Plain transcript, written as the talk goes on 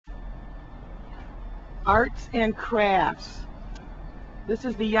Arts and Crafts. This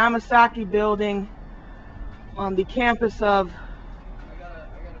is the Yamasaki building on the campus of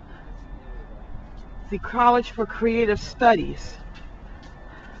the College for Creative Studies.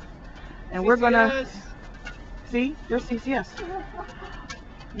 And we're going to see, there's CCS.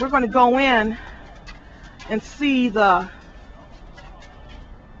 We're going to go in and see the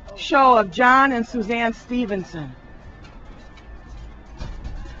show of John and Suzanne Stephenson.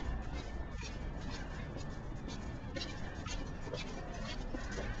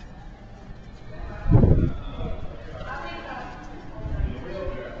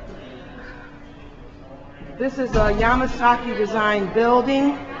 This is a Yamasaki design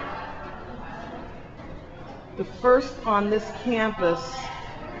building, the first on this campus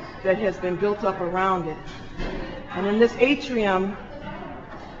that has been built up around it. And in this atrium,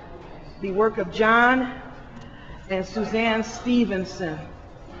 the work of John and Suzanne Stephenson,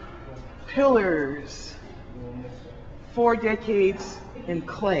 pillars, 4 decades in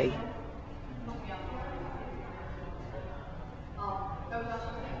clay.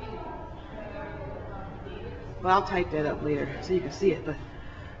 Well, I'll type that up later so you can see it, but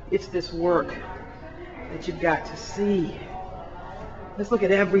it's this work that you've got to see. Let's look at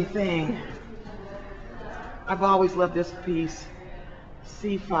everything. I've always loved this piece,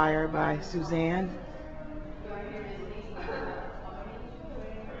 Sea Fire by Suzanne.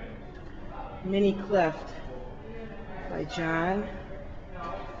 Mini Cleft by John.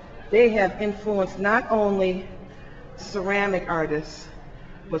 They have influenced not only ceramic artists,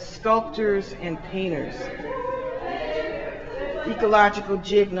 but sculptors and painters. Ecological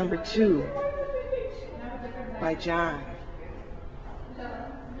Jig number 2 by John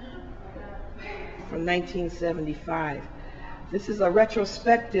from 1975. This is a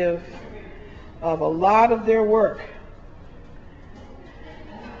retrospective of a lot of their work,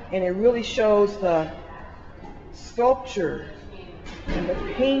 and it really shows the sculpture and the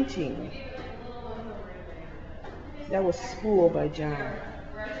painting that was Spool by John.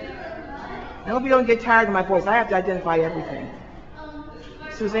 I hope you don't get tired of my voice. I have to identify everything.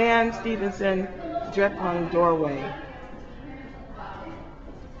 Suzanne Stephenson, Drepung Doorway.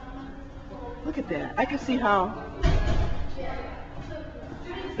 Look at that. I can see how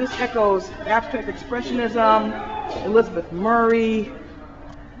this echoes abstract expressionism, Elizabeth Murray.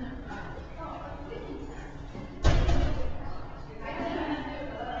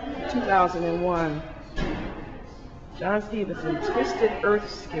 In 2001, John Stephenson, Twisted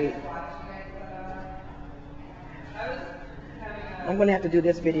Earthscape. I'm going to have to do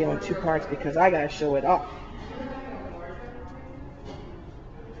this video in 2 parts because I got to show it off.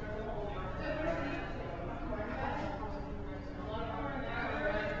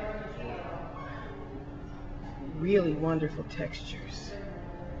 Really wonderful textures.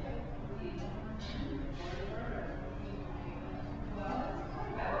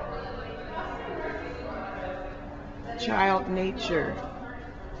 Child Nature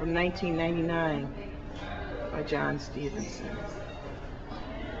from 1999 by John Stephenson.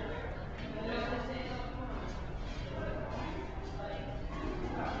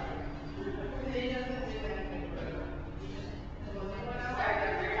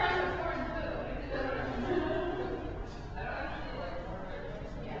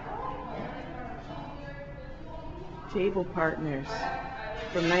 Table Partners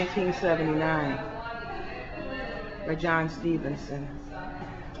from 1979 by John Stephenson.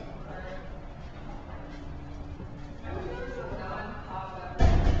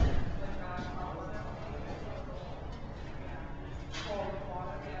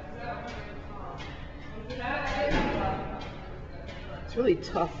 It's really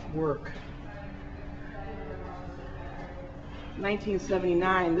tough work.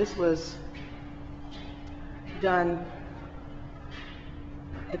 1979, this was done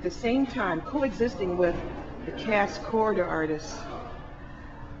at the same time, coexisting with the Cass Corridor artists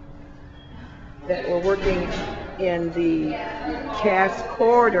that were working in the Cass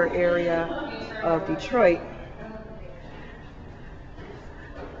Corridor area of Detroit.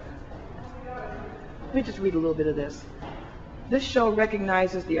 Let me just read a little bit of this. This show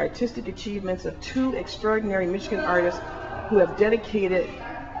recognizes the artistic achievements of 2 extraordinary Michigan artists who have dedicated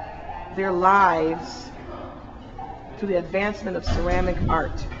their lives to the advancement of ceramic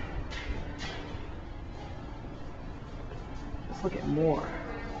art. Let's look at more.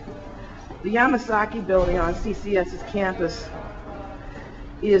 The Yamasaki building on CCS's campus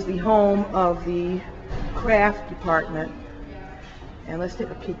is the home of the craft department. And let's take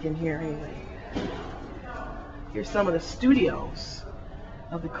a peek in here anyway. Here's some of the studios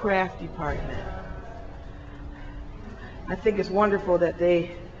of the craft department. I think it's wonderful that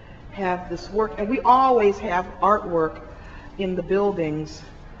they have this work, and we always have artwork in the buildings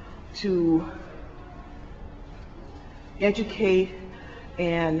to educate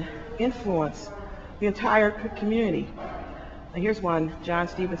and influence the entire community. Now here's one, John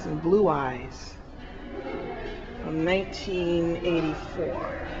Stephenson, Blue Eyes, from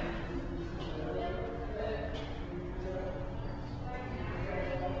 1984.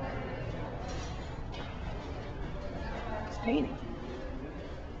 It's painting.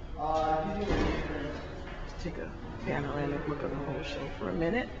 Let's take a panoramic look at the whole show for a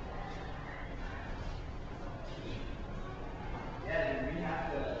minute.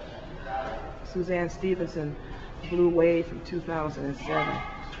 Suzanne Stephenson, Blue Wave from 2007.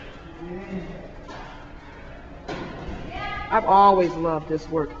 I've always loved this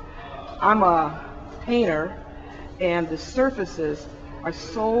work. I'm a painter, and the surfaces are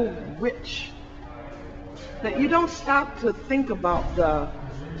so rich that you don't stop to think about the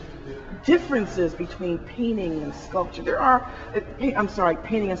differences between painting and sculpture.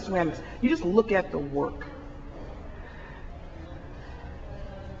 Painting and ceramics. You just look at the work.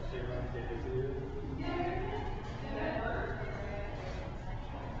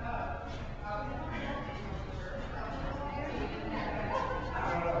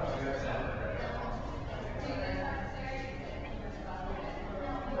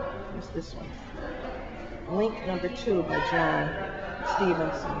 What's this one? Link number 2 by John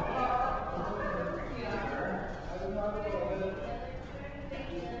Stephenson.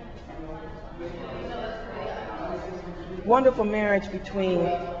 Wonderful marriage between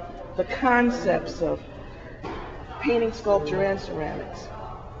the concepts of painting, sculpture, and ceramics.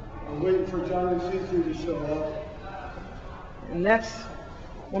 I'm waiting for John and Suzanne to show up. And that's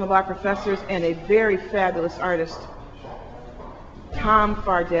one of our professors and a very fabulous artist, Tom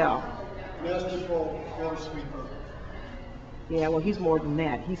Fardell. Masterful, very sweet book. Yeah, well, he's more than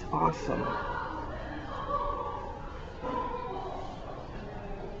that. He's awesome.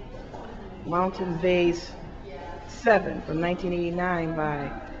 Mountain Vase 7 from 1989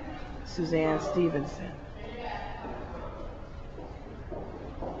 by Suzanne Stephenson.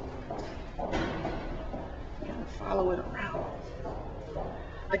 Gotta follow it around.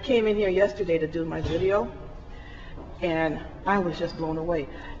 I came in here yesterday to do my video, and I was just blown away.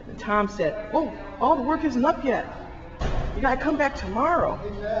 And Tom said, "Oh, all the work isn't up yet. You gotta come back tomorrow."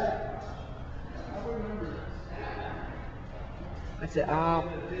 I said,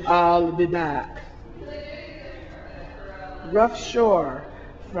 I'll be back. Rough Shore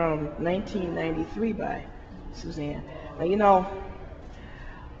from 1993 by Suzanne. Now, you know,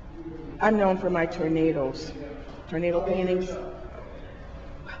 I'm known for my tornado paintings.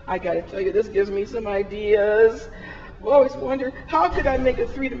 I gotta tell you, this gives me some ideas. I've always wondered, how could I make a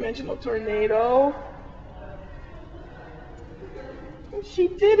three-dimensional tornado? And she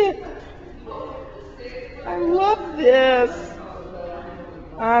did it. I love this.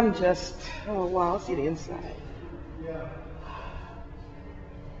 I'm just, oh wow, I'll see the inside.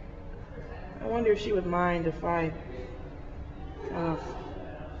 I wonder if she would mind if I kind of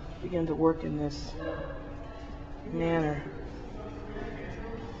begin to work in this manner.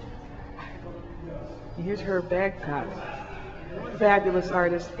 And here's her Bldg, fabulous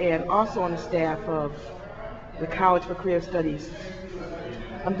artist, and also on the staff of the College for Creative Studies.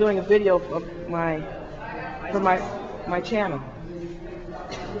 I'm doing a video of my channel.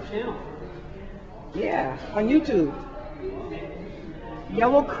 Yeah, on YouTube.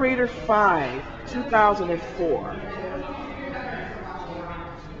 Yellow Crater 5, 2004.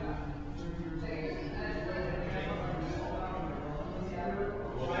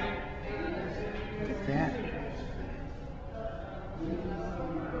 Look at that.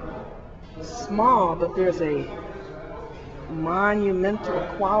 Small, but there's a monumental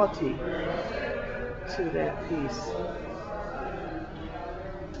quality to that piece.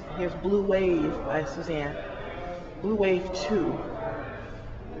 Here's Blue Wave by Suzanne. Blue Wave 2.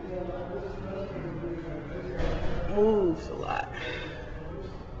 Moves a lot.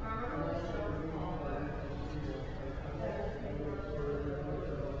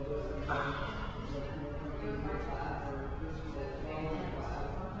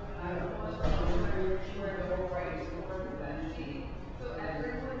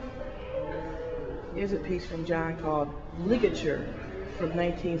 Here's a piece from John called Ligature from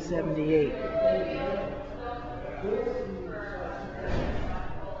 1978.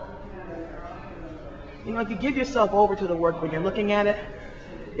 You know, if you give yourself over to the work when you're looking at it,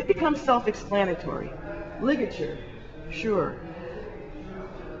 it becomes self-explanatory. Ligature, sure.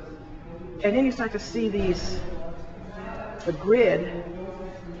 And then you start to see the grid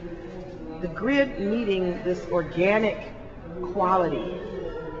meeting this organic quality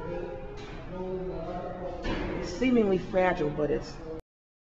seemingly fragile, but it's